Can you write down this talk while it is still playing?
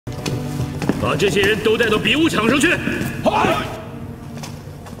把这些人都带到比武场上去。嗨！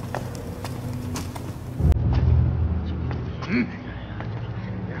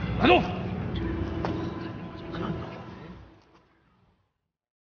站住！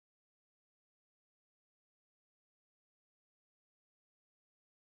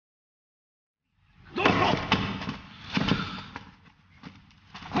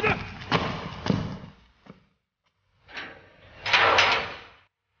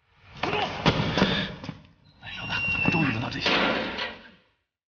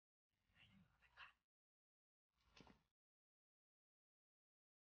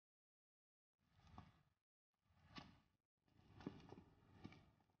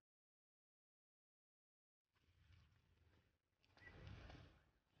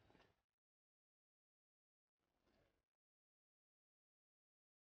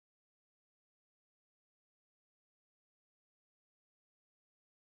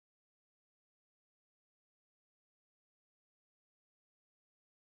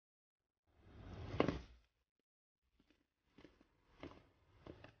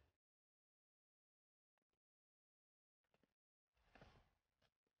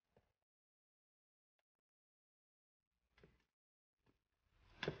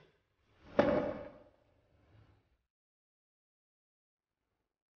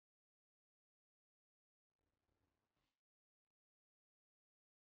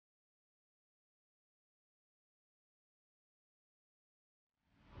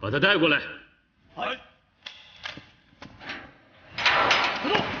 把他带过来。来。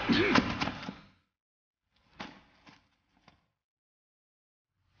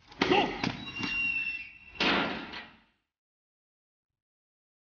走。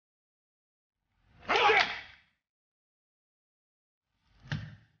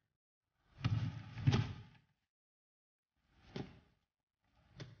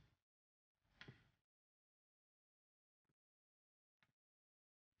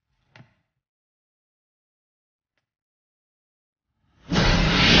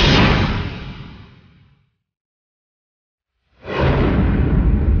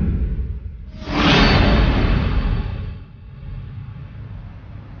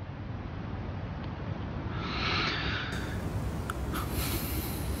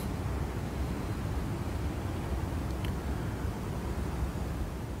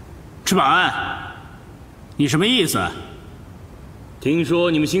赤坂，你什么意思？听说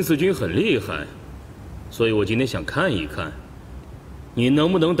你们新四军很厉害，所以我今天想看一看，你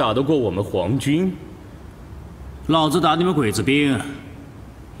能不能打得过我们皇军？老子打你们鬼子兵，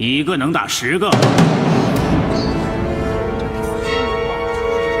一个能打10个。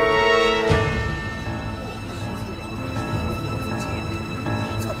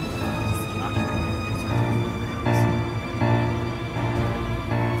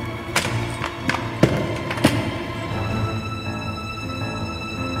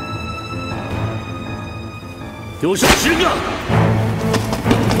 给我上10个！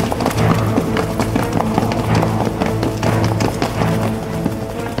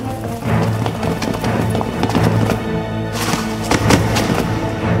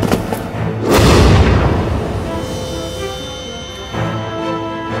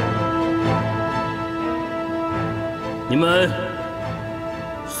你们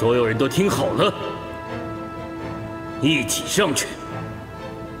所有人都听好了，一起上去，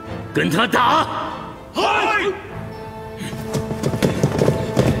跟他打！嗨！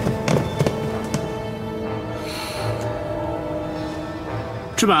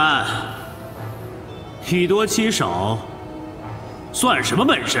 赤坂，以多欺少，算什么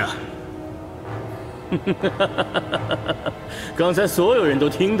本事？刚才所有人都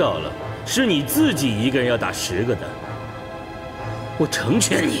听到了，是你自己一个人要打10个的，我成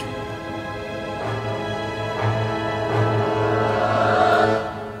全你。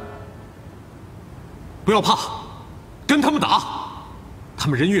不要怕，跟他们打。他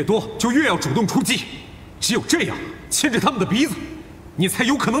们人越多，就越要主动出击，只有这样牵着他们的鼻子。 你才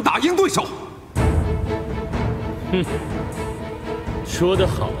有可能打赢对手。哼，说得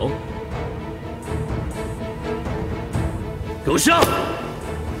好，给我上！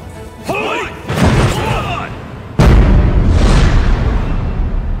嗨！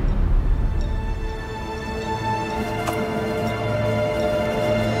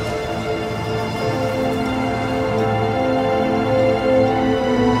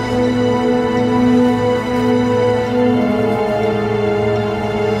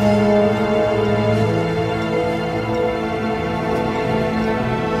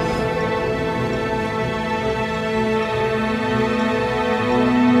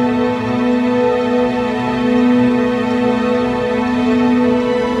 你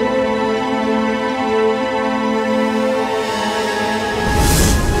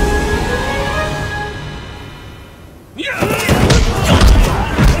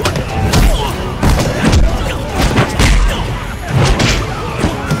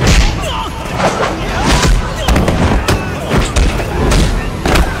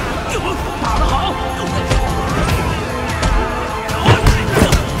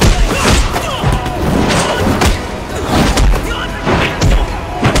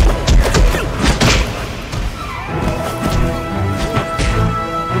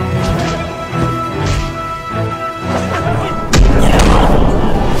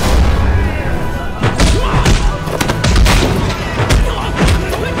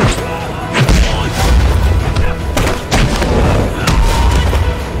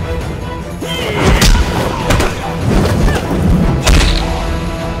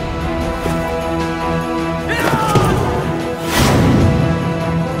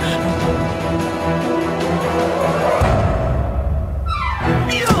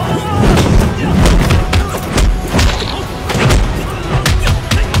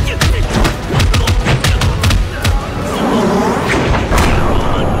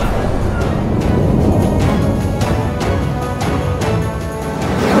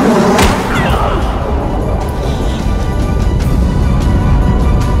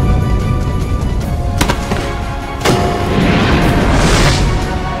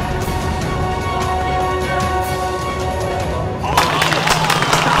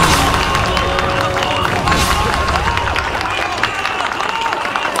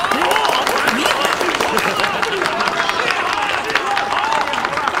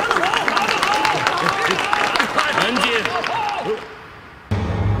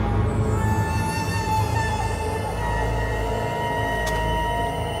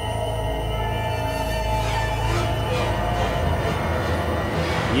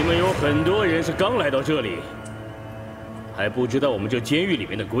你们有很多人是刚来到这里，还不知道我们这监狱里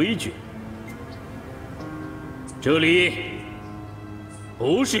面的规矩。这里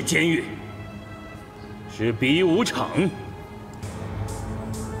不是监狱，是比武场。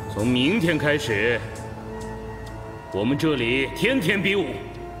从明天开始，我们这里天天比武。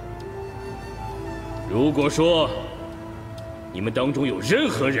如果说你们当中有任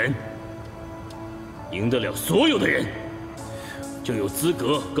何人赢得了所有的人，就有资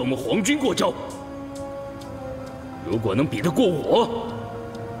格跟我们皇军过招。如果能比得过我，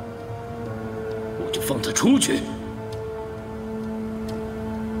我就放他出去。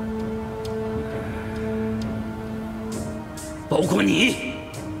包括你。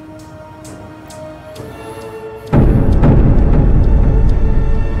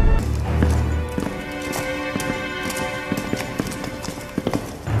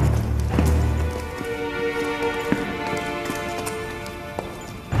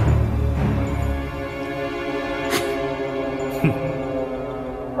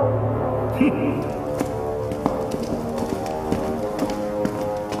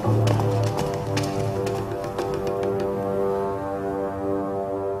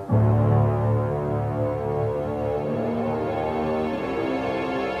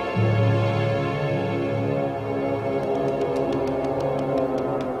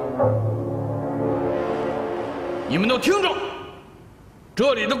你们都听着，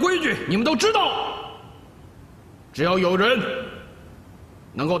这里的规矩你们都知道。只要有人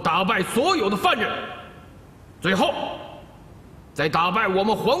能够打败所有的犯人，最后再打败我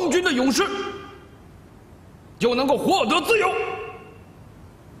们皇军的勇士，就能够获得自由。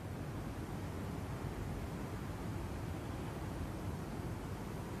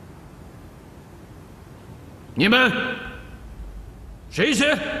你们谁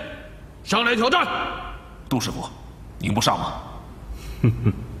先上来挑战？杜师傅，赢不上吗？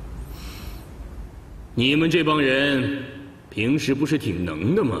你们这帮人平时不是挺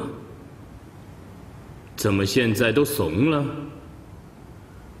能的吗？怎么现在都怂了？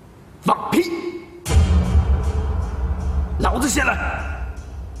放屁！老子先来！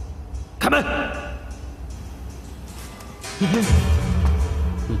开门！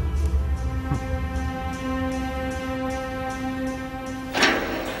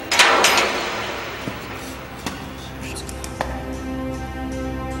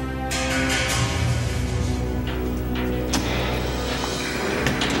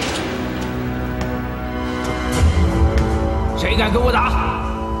谁敢跟我打？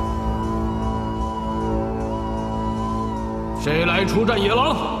谁来出战野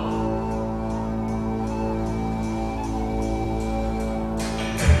狼？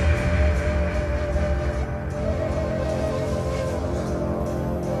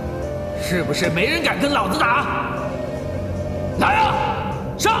是不是没人敢跟老子打？来啊，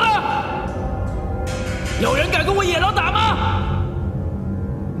上啊！有人敢跟我野狼打吗？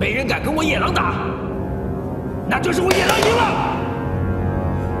没人敢跟我野狼打。那就是我野狼赢了！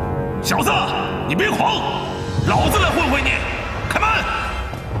小子，你别慌，老子来混混你！开门！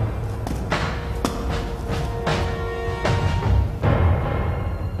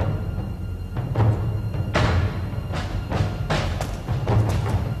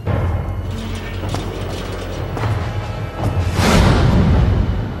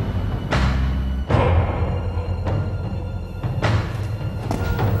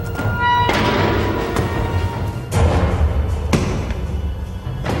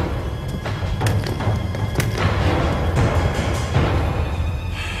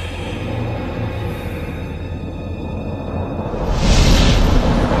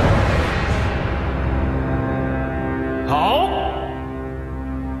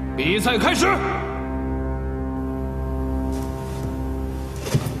比赛开始！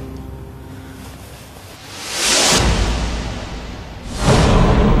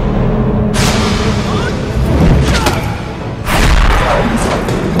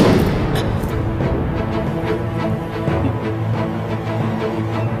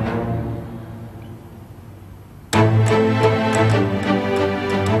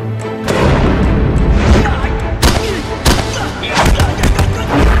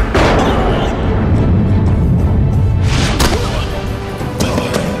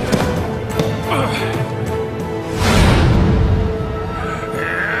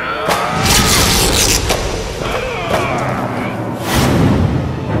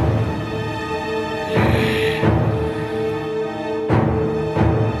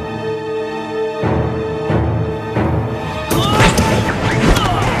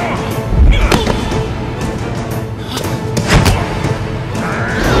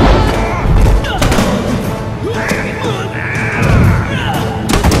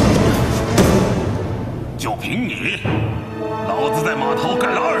凭你，老子在码头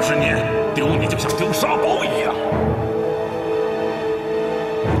干了20年，丢你就像丢沙包一样。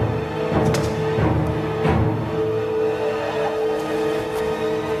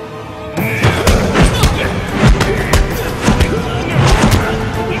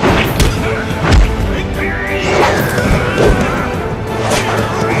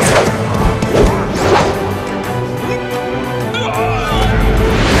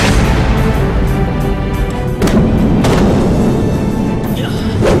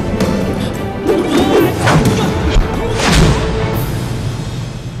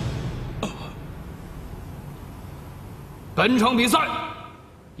本场比赛，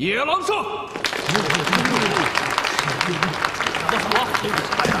野狼胜。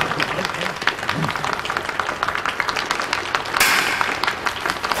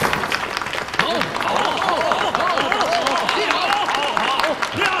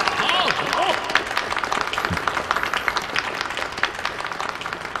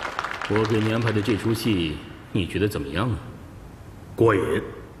我给你安排的这出戏，你觉得怎么样啊？过瘾。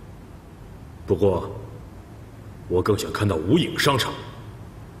不过，我更想看到无影上场。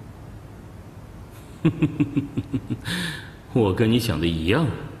我跟你想的一样。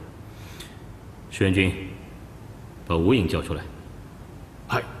石原君，把无影叫出来。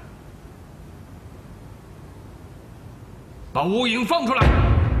嗨，把无影放出来。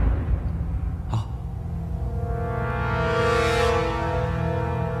啊！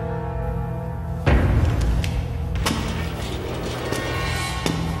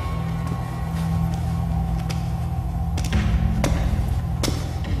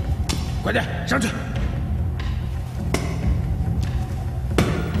快点上去！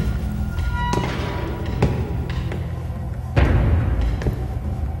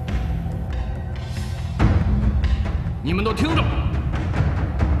你们都听着，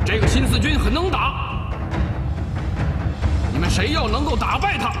这个新四军很能打，你们谁要能够打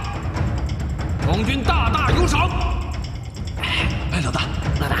败他，皇军大大有赏。哎，老大，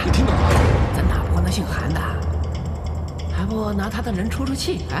你听懂了？咱打不过那姓韩的，还不拿他的人出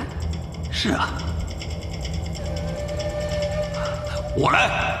气？哎，是啊，我来。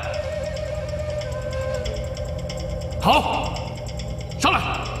好，上来！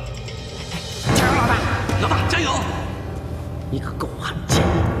加油，老大！老大加油！你可够悍气！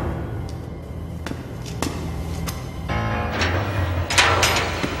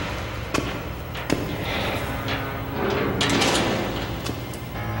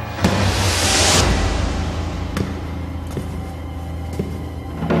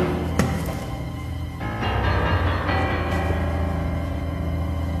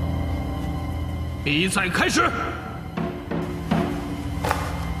比赛开始。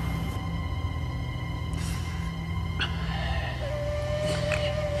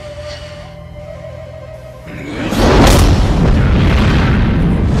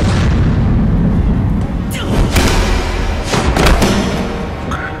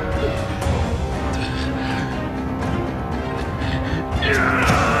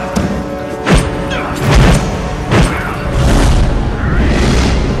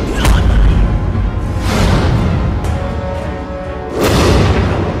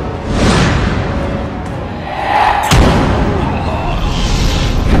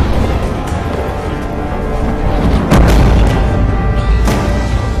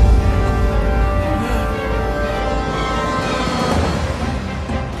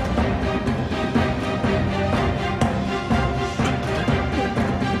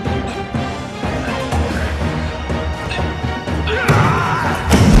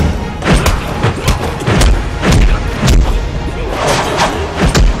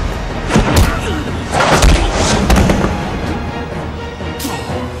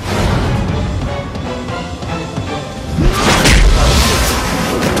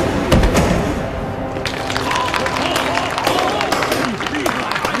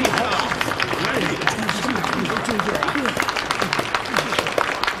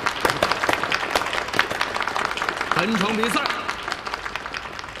本场比赛，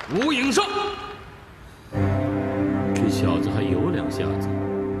无影胜。这小子还有两下子。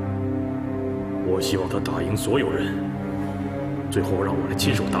我希望他打赢所有人，最后让我来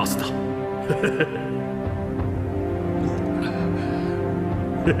亲手打死他。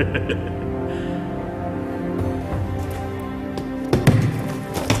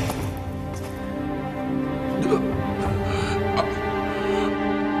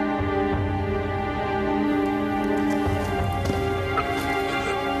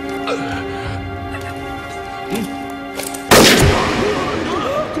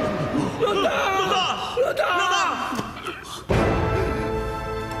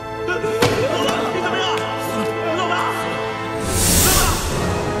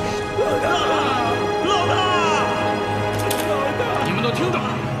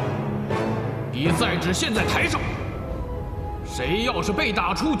比赛只限在台上，谁要是被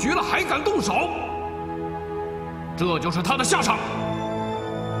打出局了还敢动手，这就是他的下场。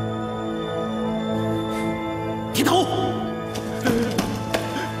剃头！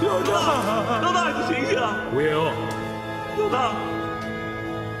老大，你醒醒啊！无影，老大，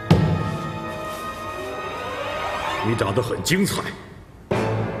你打得很精彩，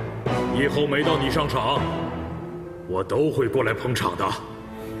以后每到你上场，我都会过来捧场的。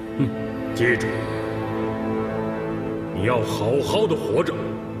记住，你要好好的活着，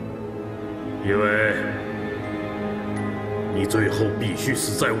因为你最后必须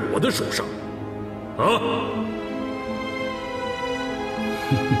死在我的手上，啊！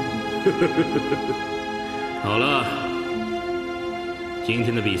好了，今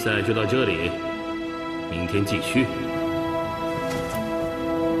天的比赛就到这里，明天继续。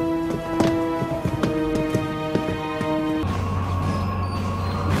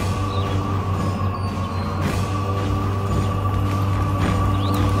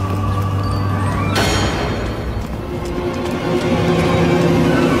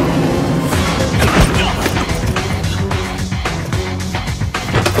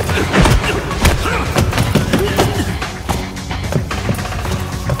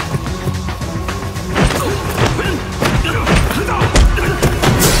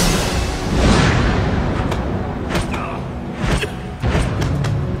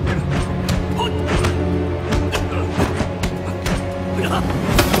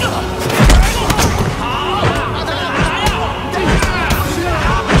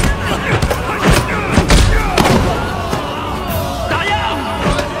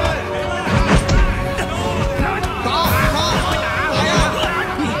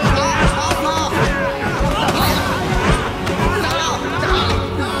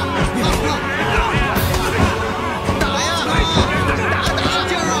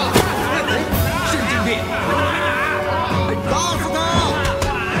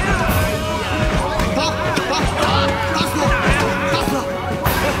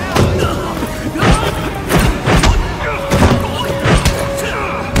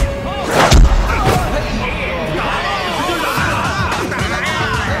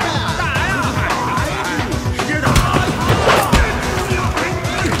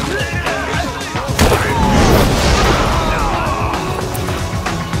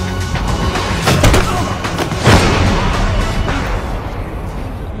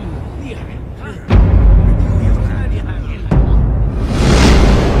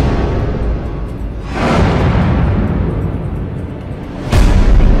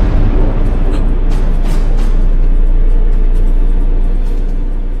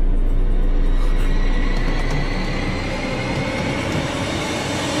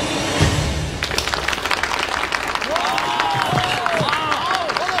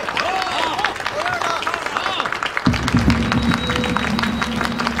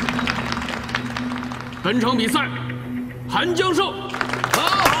本场比赛，韩江胜。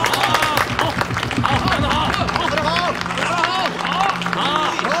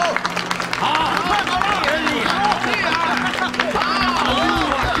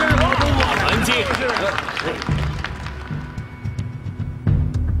安静。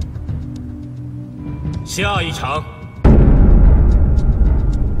下一场。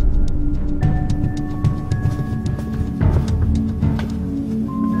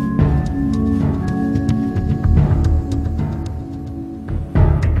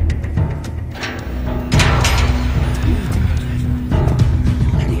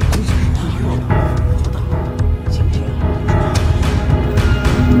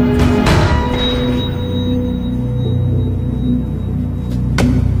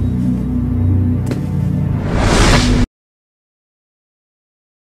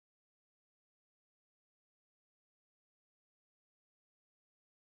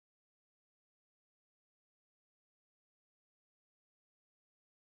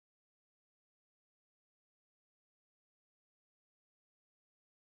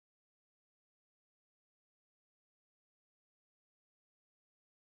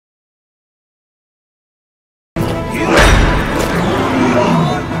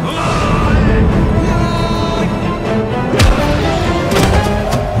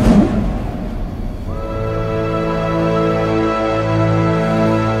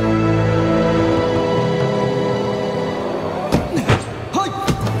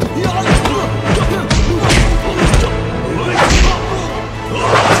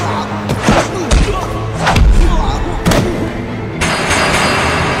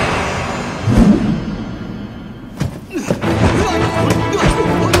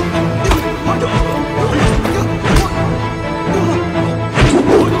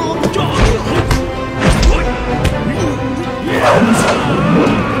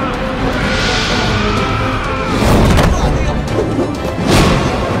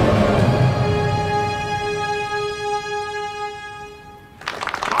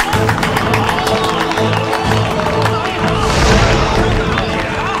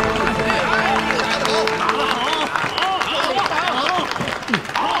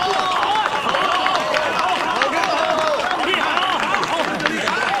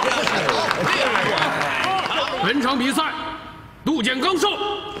本场比赛，杜简刚胜。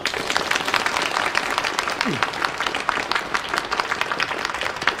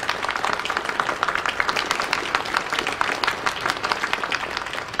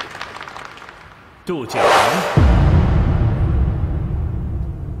杜简阳、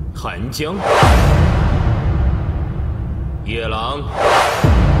韩江、野狼、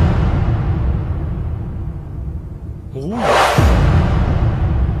吴勇。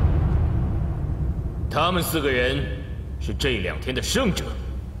 他们4个人是这2天的胜者，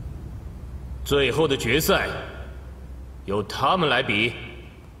最后的决赛由他们来比。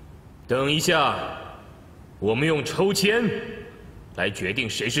等一下，我们用抽签来决定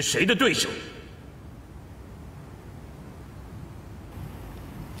谁是谁的对手。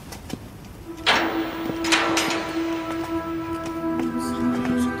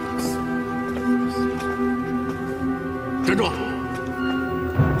站住！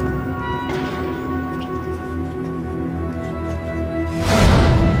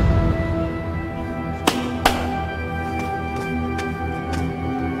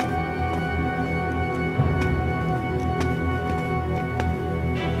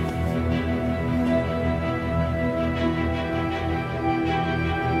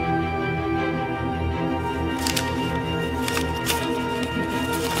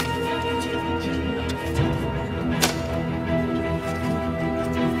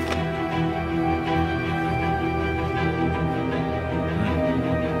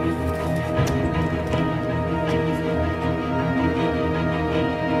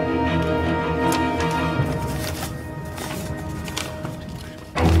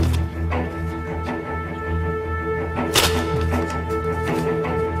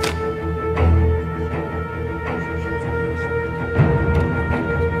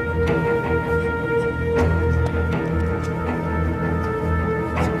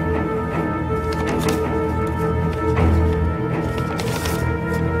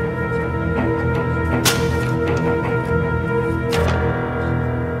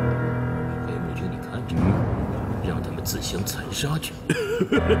 杀去！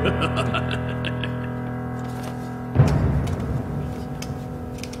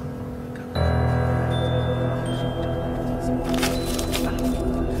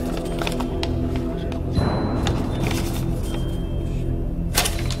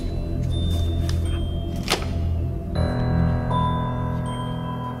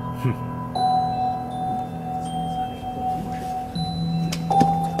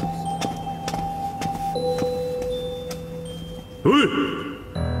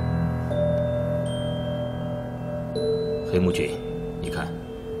黑木君，你看，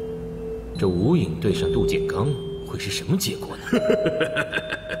这吴影对上杜建刚会是什么结果呢？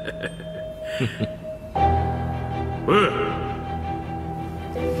喂，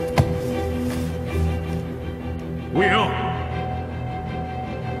吴影，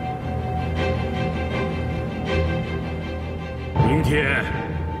明天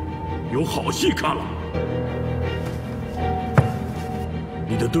有好戏看了。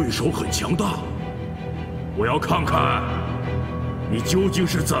你的对手很强大，我要看看你究竟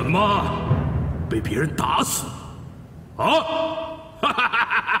是怎么被别人打死啊！哈哈哈哈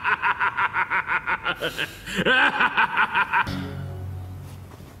哈！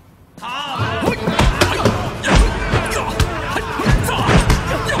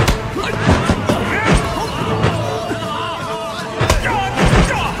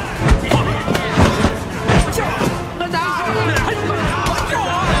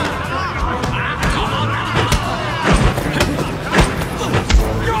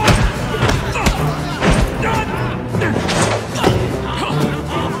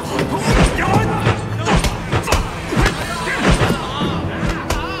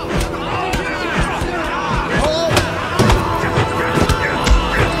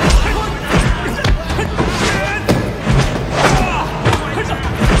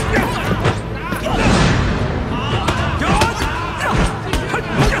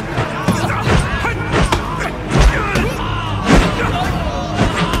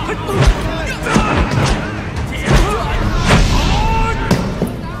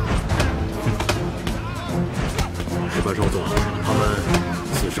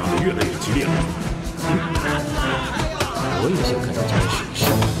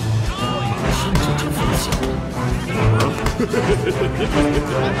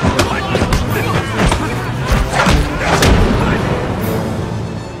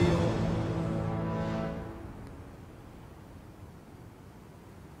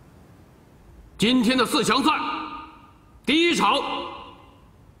今天的4强赛，第1场，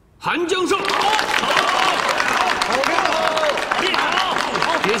韩江胜。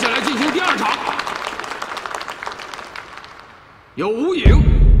接下来进行第2场，由吴颖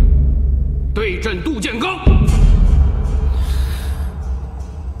对阵杜建刚。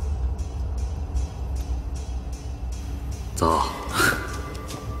走，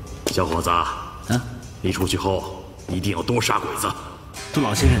小伙子，你出去后一定要多杀鬼子。杜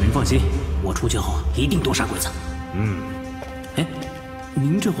老先生，您放心，我出去后一定多杀鬼子。哎，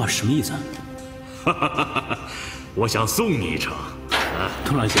您这话什么意思啊？我想送你一程。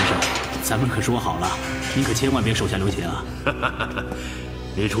杜老先生，咱们可说好了，您可千万别手下留情啊！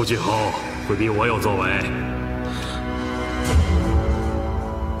你出去后会比我有作为。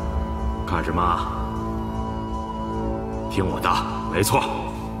看什么？听我的，没错。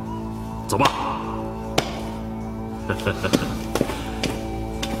走吧。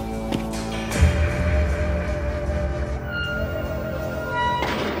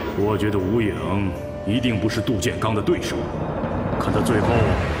我觉得吴颖一定不是杜建刚的对手，看他最后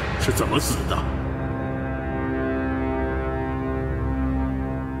是怎么死的。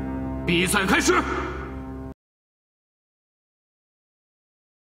比赛开始。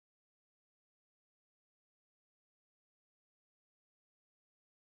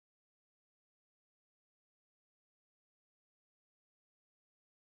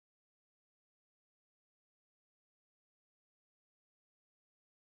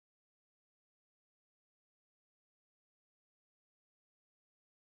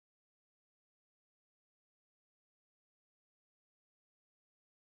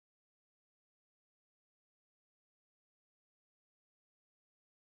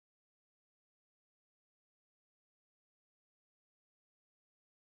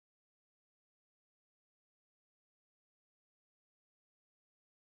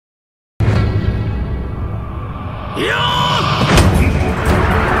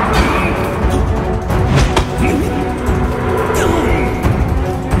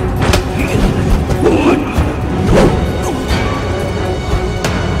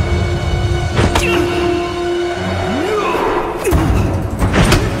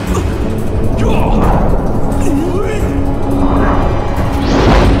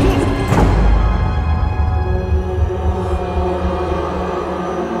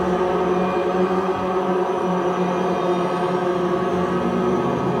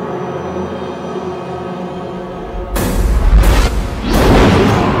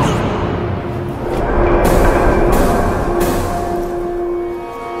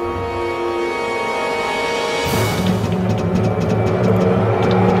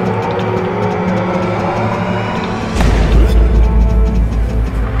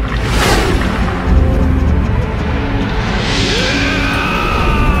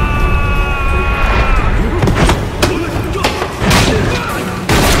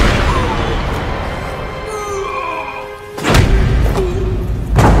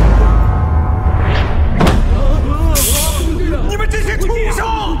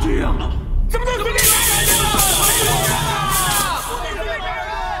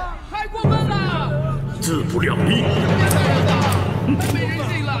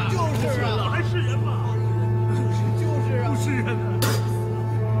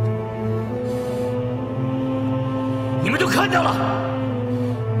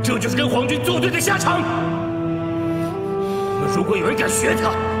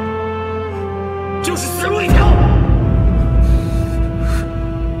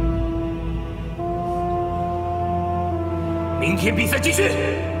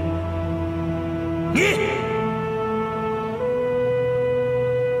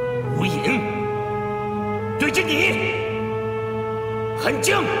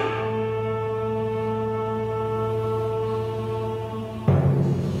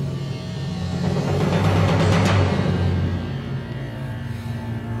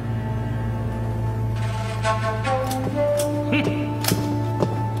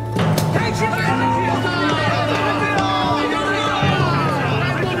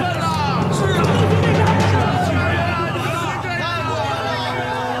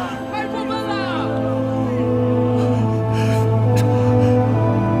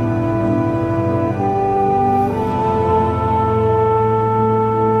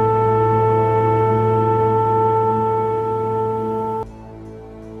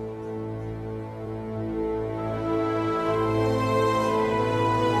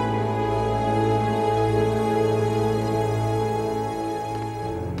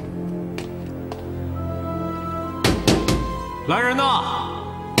来人呐！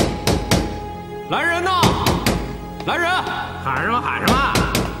来人呐！来人！喊什么喊什么？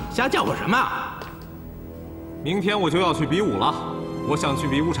瞎叫唤什么？明天我就要去比武了，我想去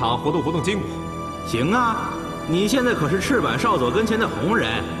比武场活动活动筋骨。行啊，你现在可是赤坂少佐跟前的红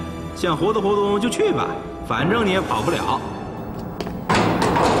人，想活动活动就去吧，反正你也跑不了。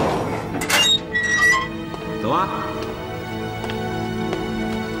走啊！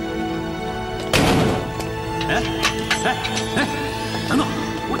哎，等等，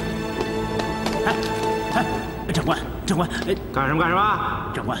长官，干什么？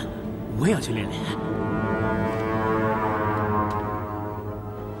长官，我也要去练练。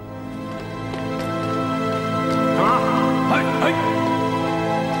走啊！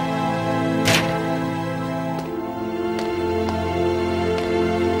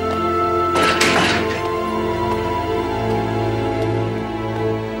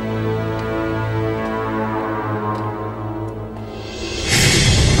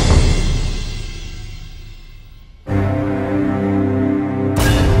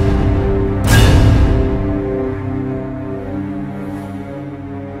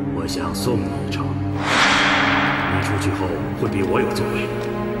我想送你一程，你出去后会比我有作为。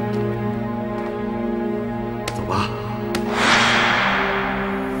走吧。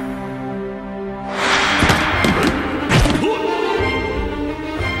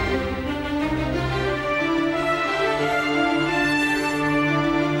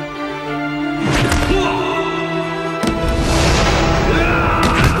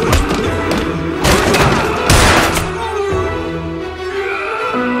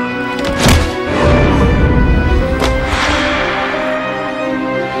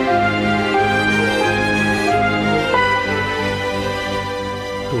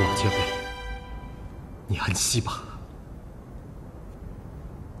安息吧。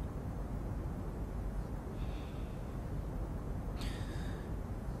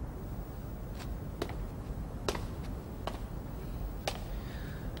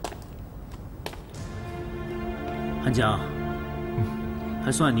韩江，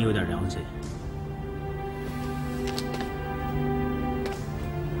还算你有点良心。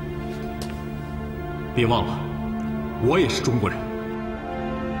别忘了，我也是中国人。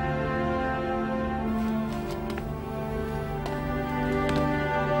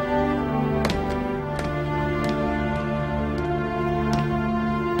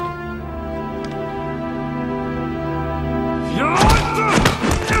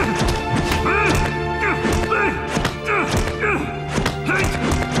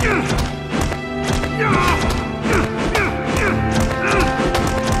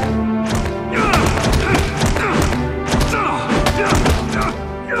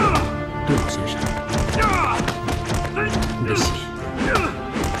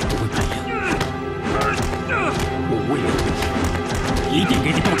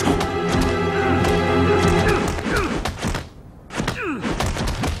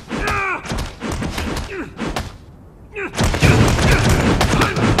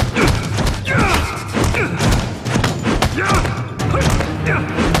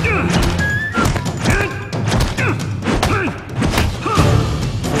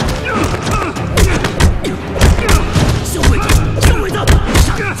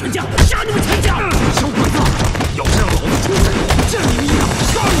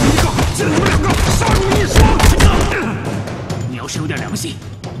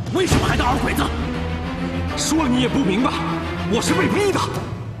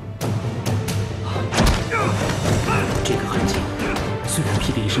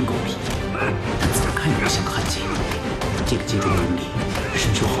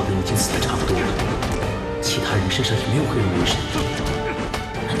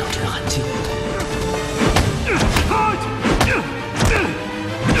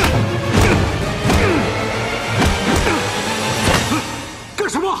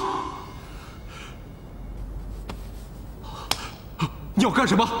 你要干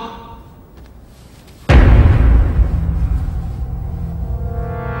什么？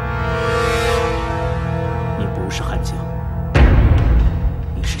你不是汉江，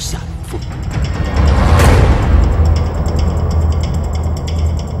你是夏云峰。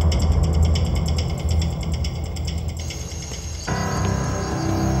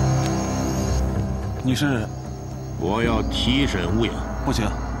你是？我要提审吴影。不行，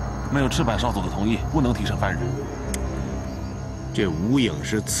没有赤坂少佐的同意，不能提审犯人。 这吴影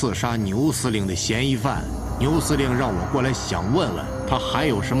是刺杀牛司令的嫌疑犯，牛司令让我过来，想问问他还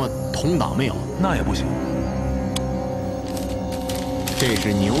有什么同党没有？那也不行。这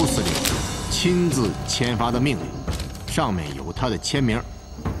是牛司令亲自签发的命令，上面有他的签名。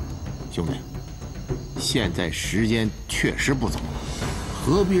兄弟，现在时间确实不早了，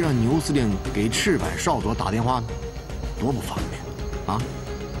何必让牛司令给赤坂少佐打电话呢？多不方便啊！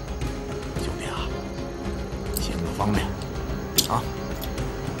兄弟啊，嫌不方便啊！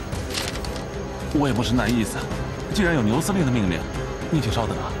我也不是那意思，既然有牛司令的命令，你就稍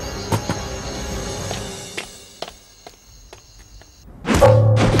等啊。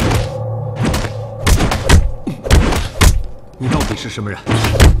 你到底是什么人？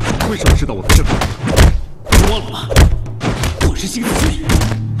为什么知道我的身份？你忘了吗？我是新四军。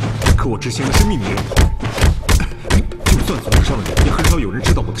可我执行的是秘密任务，就算组织上的人，也很少有人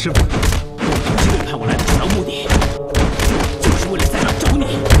知道我的身份。我们同学派我来的主要目的，就是为了在这儿找你。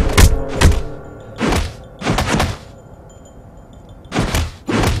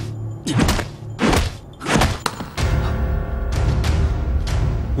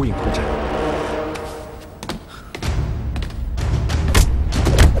无影同志。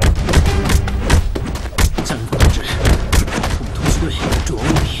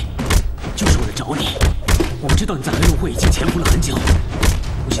 知道你在黑龙会已经潜伏了很久，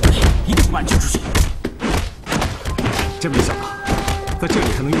游击队一定会把你救出去。真没想到，在这里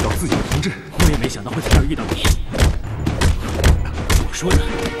还能遇到自己的同志。我也没想到会在这儿遇到你。我说呢，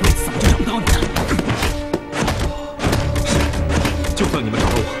那次早就找不到你了。是，就算你们找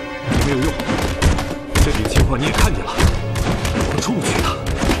到我，也没有用。这里的情况你也看见了，我们出不去的，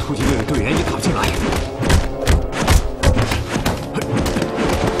突击队的队员也打不进来。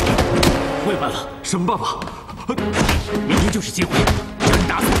我有办法。什么办法？ 明天就是机会，只要你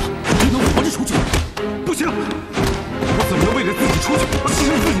打死我，就能活着出去。不行，我怎么能为了自己出去而牺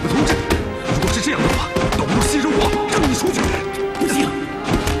牲自己的同志？如果是这样的话，倒不如牺牲我，让你出去。不行，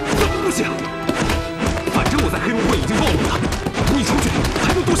怎么不行？反正我在黑龙会已经暴露了，你出去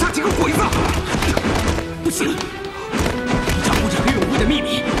还能多杀几个鬼子。不行，你掌握着黑龙会的秘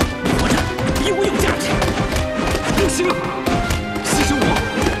密，你活着比我有价值。不行啊，牺牲我，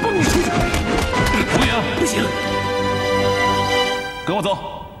帮你出去。 无影，不行，跟我走。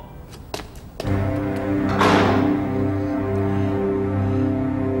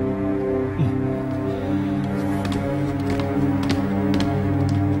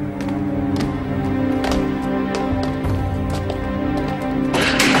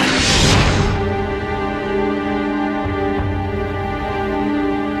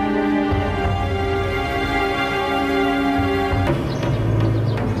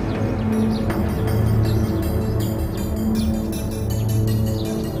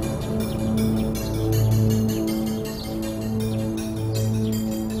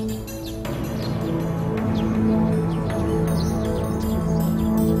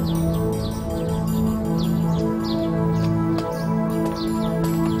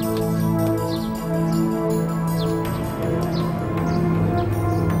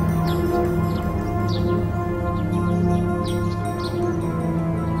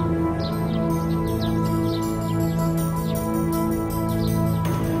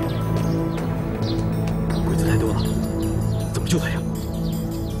救他呀！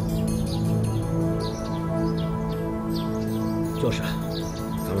就是，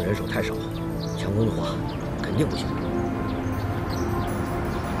咱们人手太少，强攻的话肯定不行。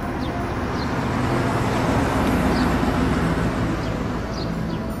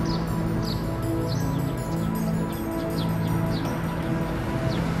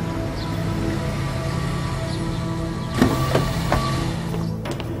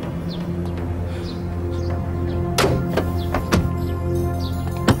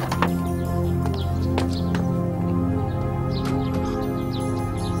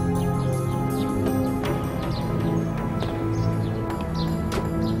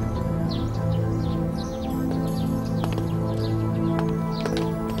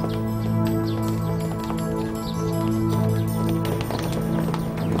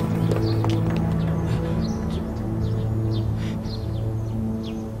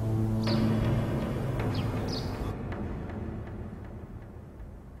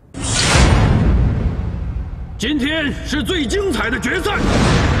今天是最精彩的决赛，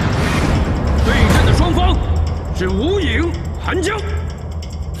对阵的双方是无影、韩江。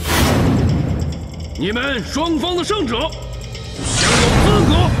你们双方的胜者将有资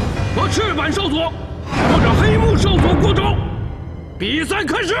格和赤坂少佐或者黑木少佐过招。比赛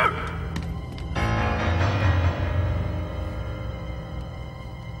开始。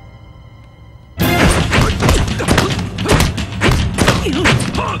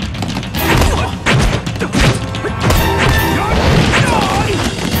 快！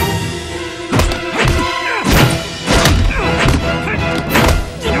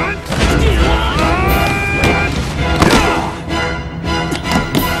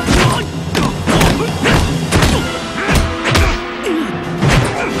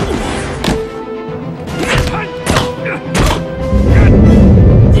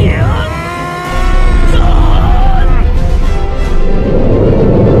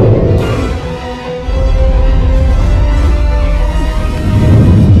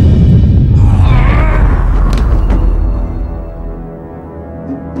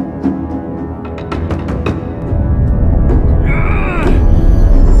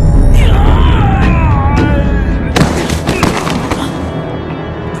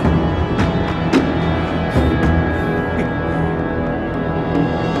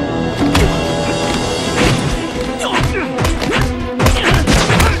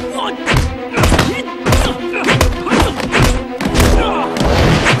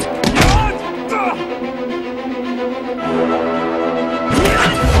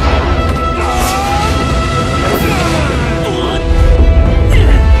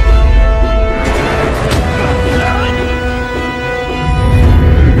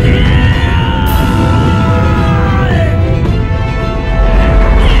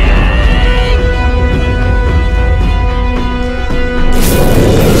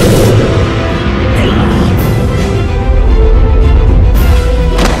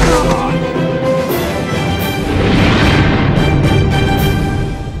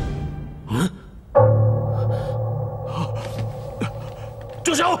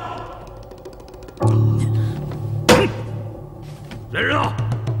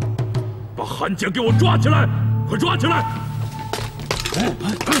汉奸给我抓起来！快抓起来！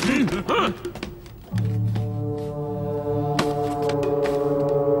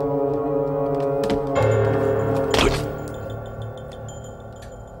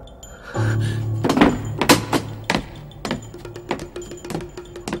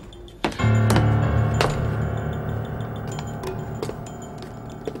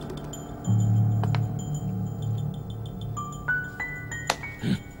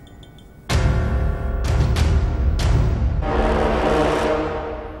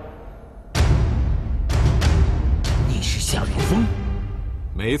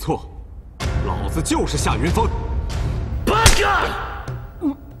没错，老子就是夏云峰。八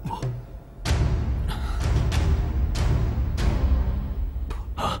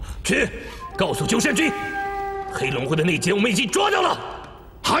哥，去告诉鸠山君，黑龙会的内奸我们已经抓到了。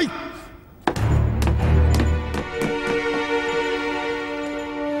嗨！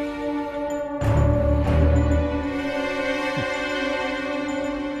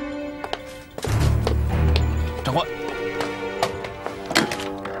长官。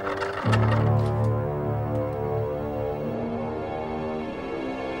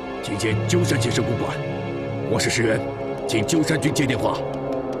 请见鸠山先生公馆，我是石原，请鸠山君接电话。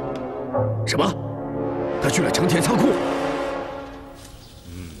什么？他去了成田仓库？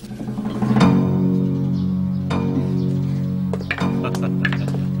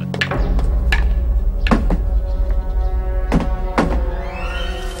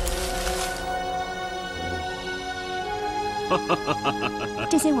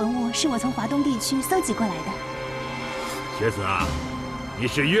这些文物是我从华东地区搜集过来的。学子啊！ 你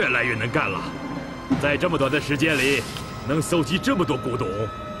是越来越能干了，在这么短的时间里，能搜集这么多古董，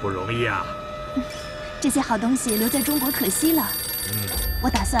不容易啊！这些好东西留在中国可惜了。我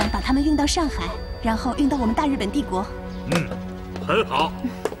打算把它们运到上海，然后运到我们大日本帝国。很好。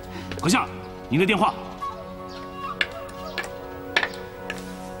阁下，您的电话。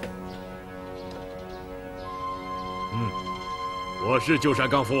我是鸠山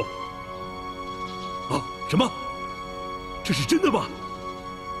刚夫。啊，什么？这是真的吗？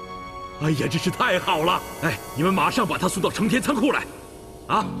 哎呀，真是太好了！哎，你们马上把他送到成田仓库来，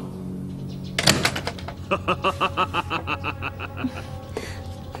啊！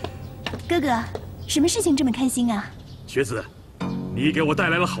哥哥，什么事情这么开心啊？学子，你给我带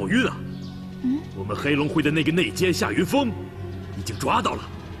来了好运啊！我们黑龙会的那个内奸夏云峰，已经抓到了。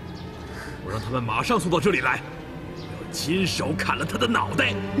我让他们马上送到这里来，我要亲手砍了他的脑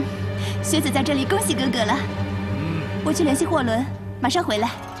袋。学子在这里恭喜哥哥了。我去联系货轮，马上回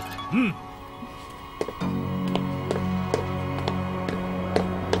来。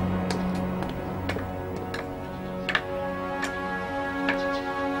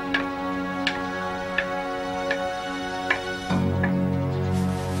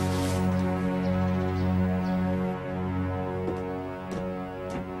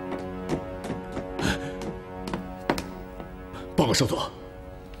 报告少佐，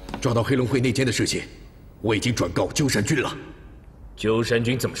抓到黑龙会内奸的事情，我已经转告鸠山君了。鸠山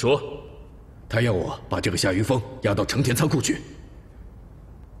君怎么说？他要我把这个夏云峰押到成田仓库去。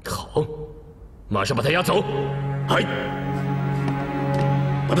好，马上把他押走。嗨，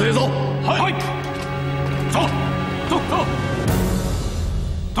把他带走。嗨，走，走，走，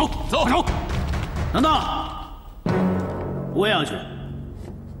走，走，走。等等，我也要去。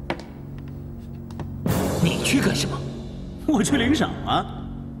你去干什么？ 我去领赏啊！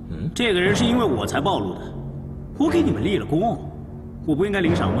这个人是因为我才暴露的，我给你们立了功，我不应该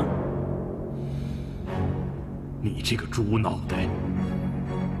领赏吗？你这个猪脑袋，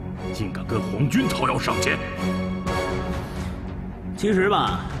竟敢跟皇军掏腰上前！其实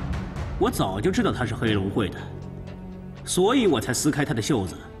吧，我早就知道他是黑龙会的，所以我才撕开他的袖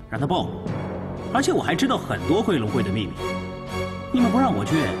子让他暴露。而且我还知道很多黑龙会的秘密。你们不让我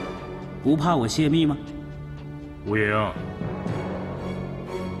去，不怕我泄密吗？吴营，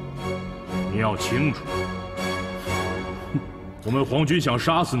你要清楚，我们皇军想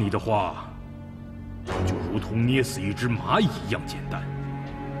杀死你的话，就如同捏死一只蚂蚁一样简单。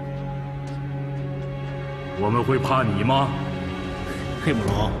我们会怕你吗？黑木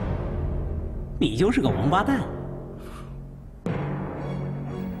龙，你就是个王八蛋！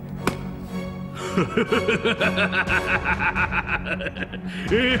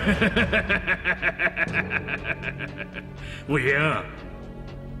吴营，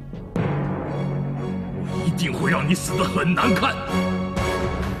我一定会让你死得很难看。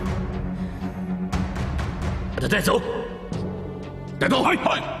把他带走，带走！嗨，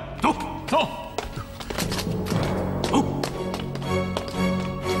走走。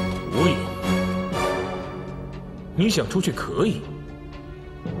无影，你想出去可以，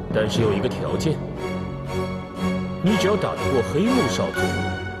但是有一个条件，你只要打得过黑木少佐，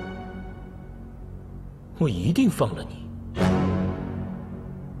我一定放了你。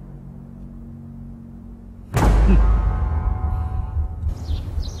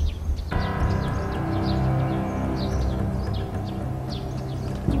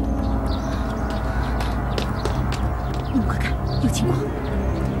你们快看，有情况！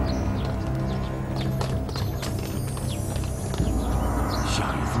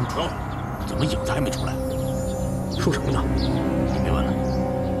夏雨峰走，怎么影子还没出来？说什么呢？你别问了。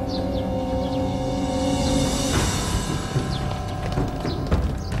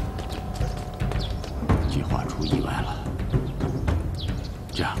计划出意外了。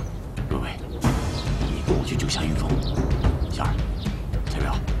这样，各位，你跟我去救夏云峰。夏儿、彩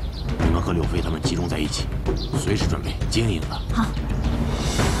表，你们和柳飞他们集中在一起，随时准备接应影子。好。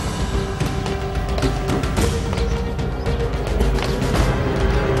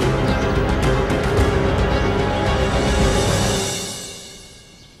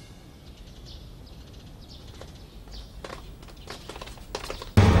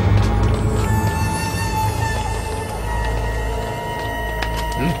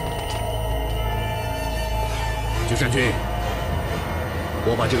鸠山君，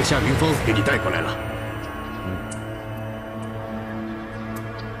我把这个夏云峰给你带过来了。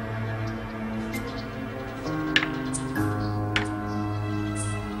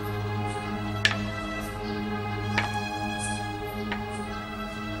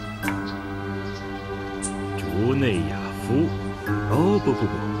竹内雅夫，哦不，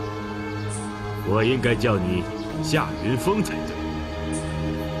我应该叫你夏云峰才对。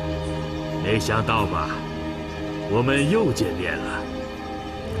没想到吧？我们又见面了。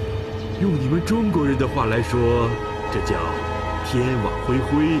用你们中国人的话来说，这叫天网恢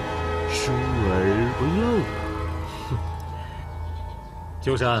恢，疏而不漏。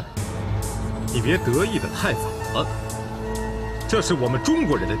鸠山，你别得意的太早了。这是我们中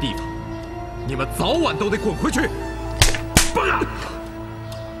国人的地方，你们早晚都得滚回去。蹦啊！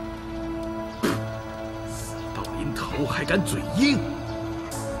死到临头还敢嘴硬！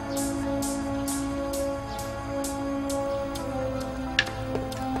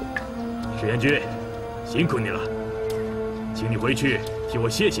石原君，辛苦你了，请你回去替我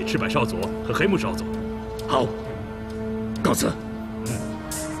谢谢赤坂少佐和黑木少佐。好，告辞。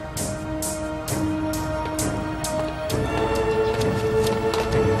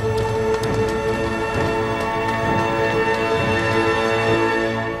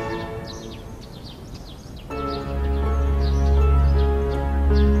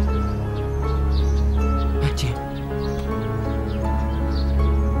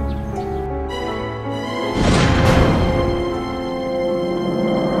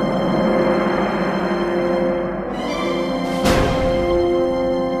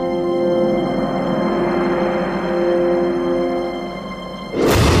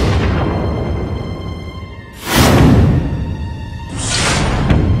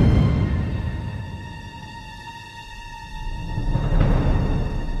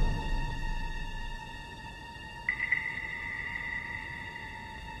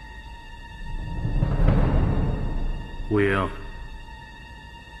吴英，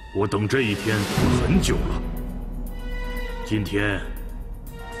我等这一天等了很久了。今天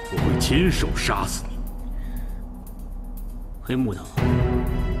我会亲手杀死你。黑木头，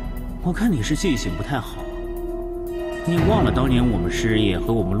我看你是记性不太好，你忘了当年我们师爷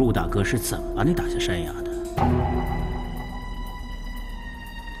和我们陆大哥是怎么把你打下山崖的？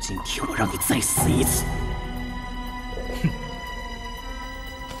今天我让你再死一次！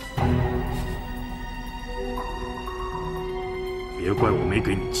哼！别怪我没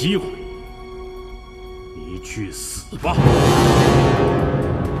给你机会，你去死吧！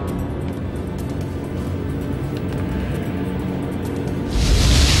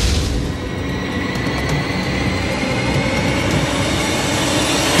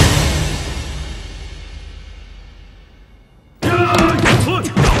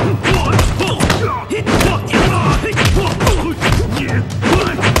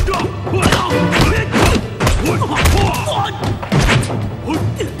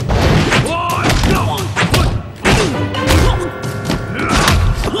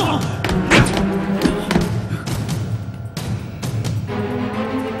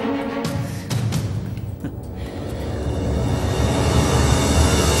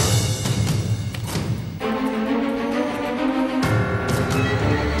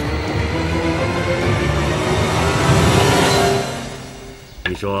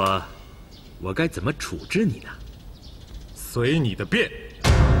你说，我该怎么处置你呢？随你的便。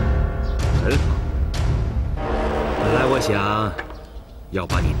很好。本来我想要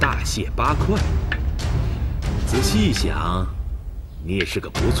把你大卸八块，仔细一想，你也是个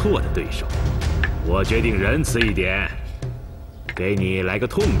不错的对手。我决定仁慈一点，给你来个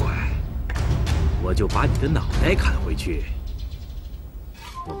痛快，我就把你的脑袋砍回去。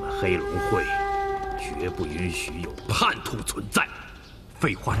我们黑龙会绝不允许有叛徒存在。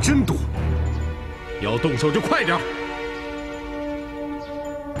废话真多，要动手就快点。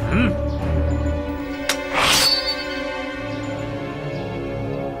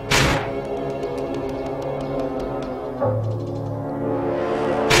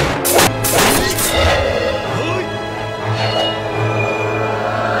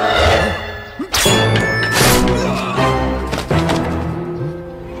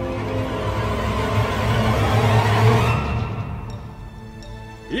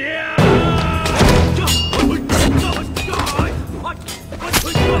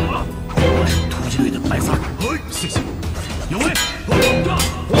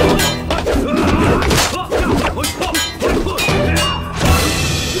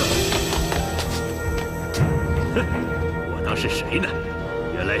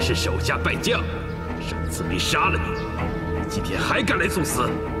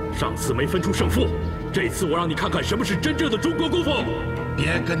上次没分出胜负，这次我让你看看什么是真正的中国功夫！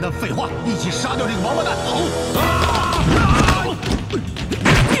别跟他废话，一起杀掉这个王八蛋！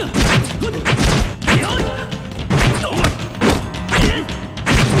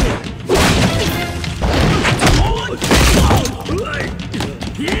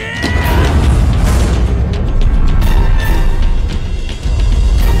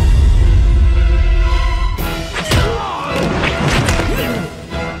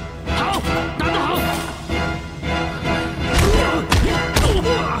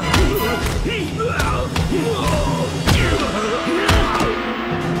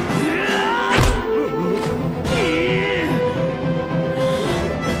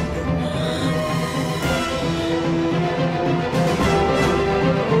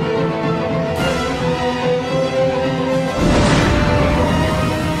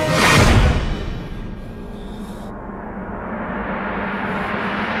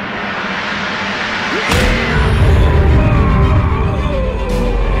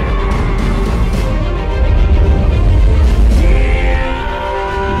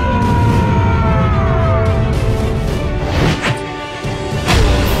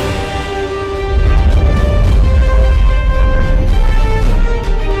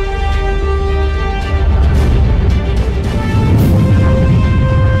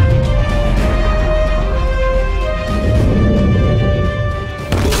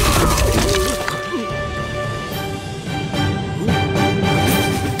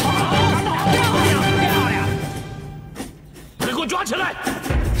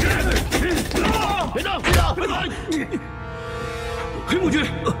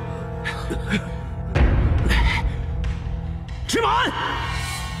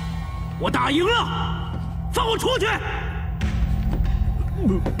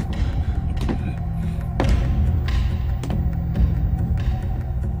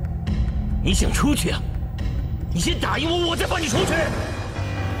你想出去啊？你先打赢我，我再放你出去。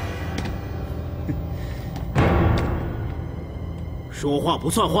说话不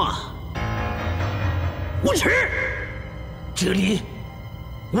算话，无耻！这里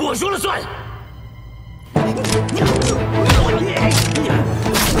我说了算。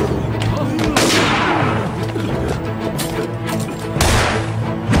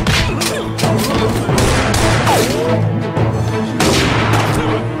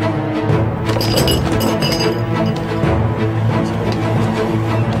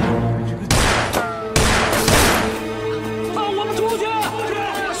放我们出去！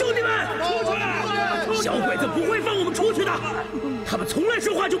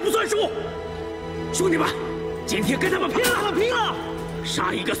兄弟们，今天跟他们拼了！拼了！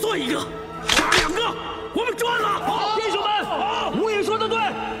杀一个算一个，杀2个，我们赚了！弟兄们，吴影说的对，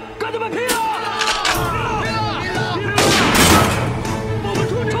跟他们拼了！我们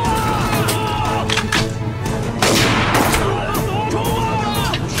出去！冲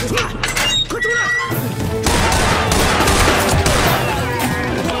啊！出来！快出来！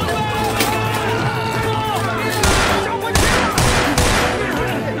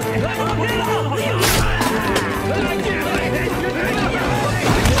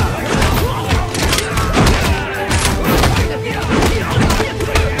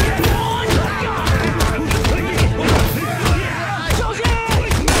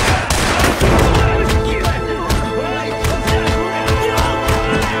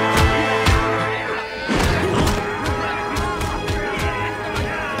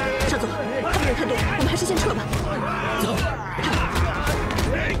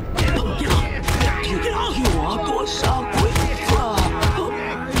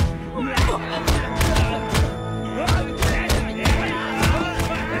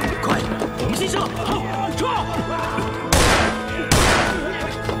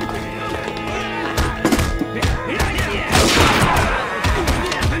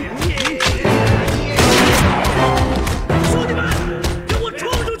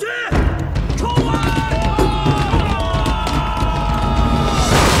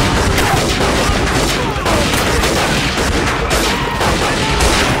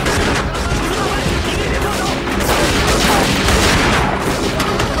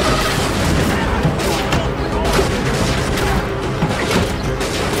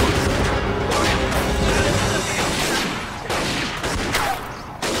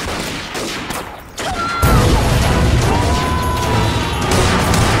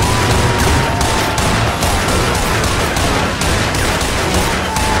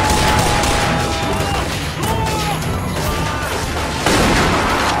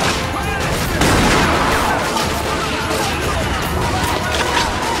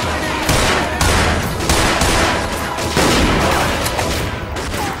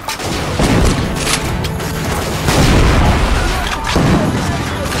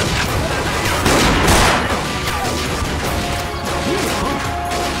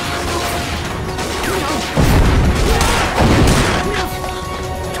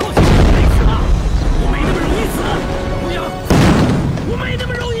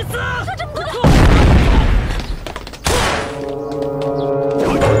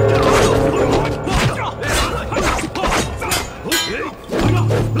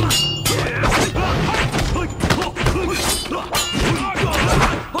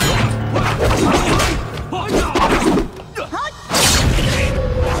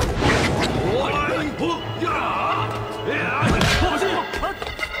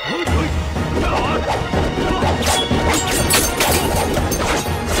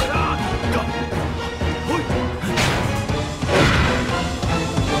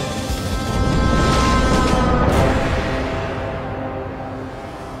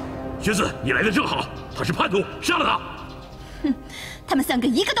 学子，你来的正好，他是叛徒，杀了他！哼，他们3个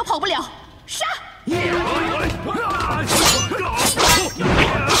一个都跑不了，杀！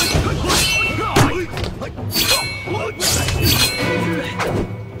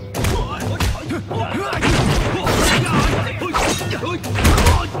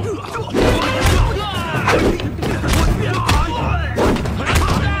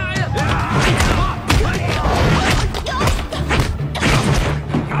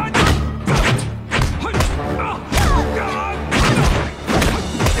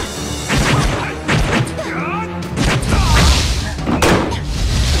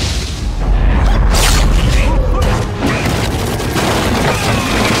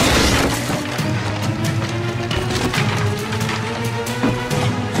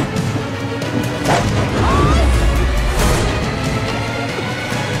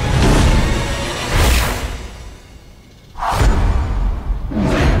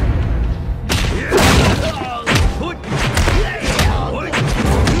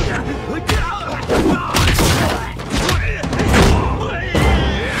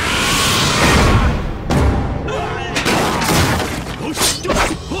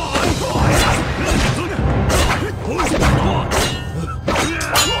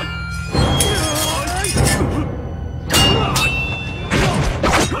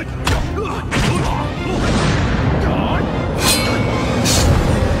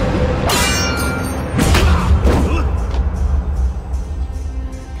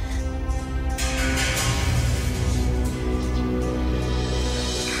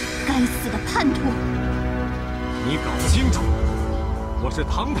 你搞清楚，我是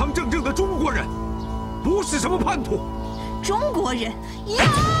堂堂正正的中国人，不是什么叛徒。中国人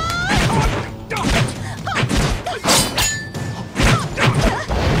呀！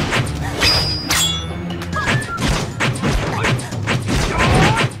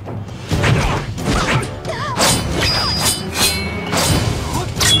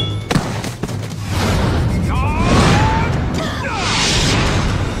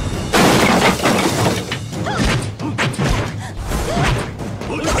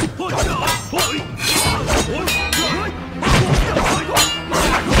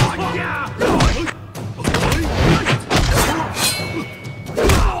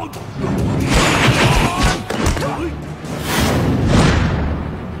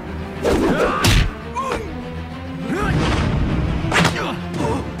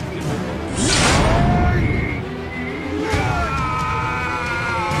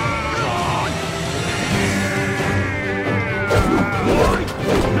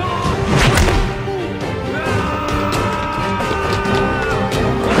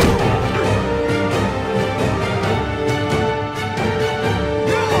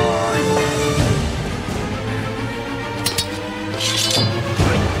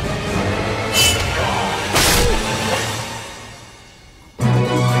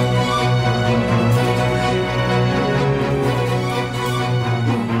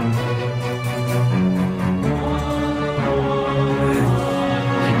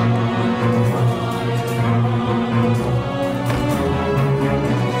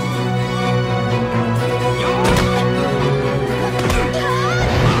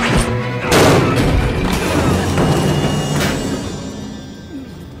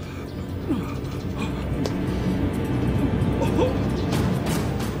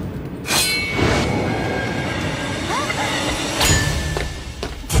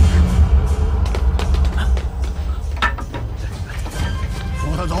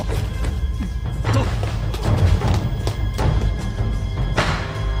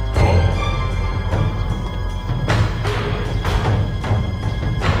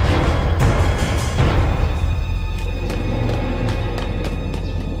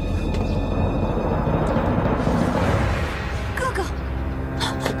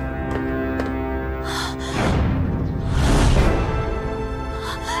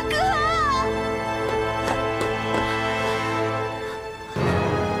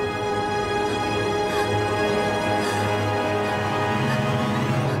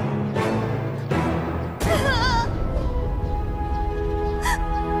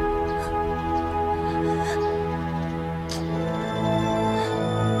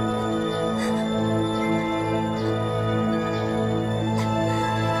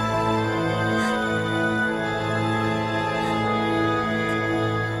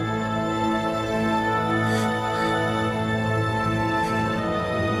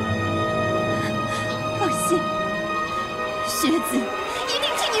学子一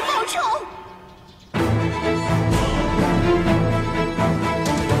定替你报仇。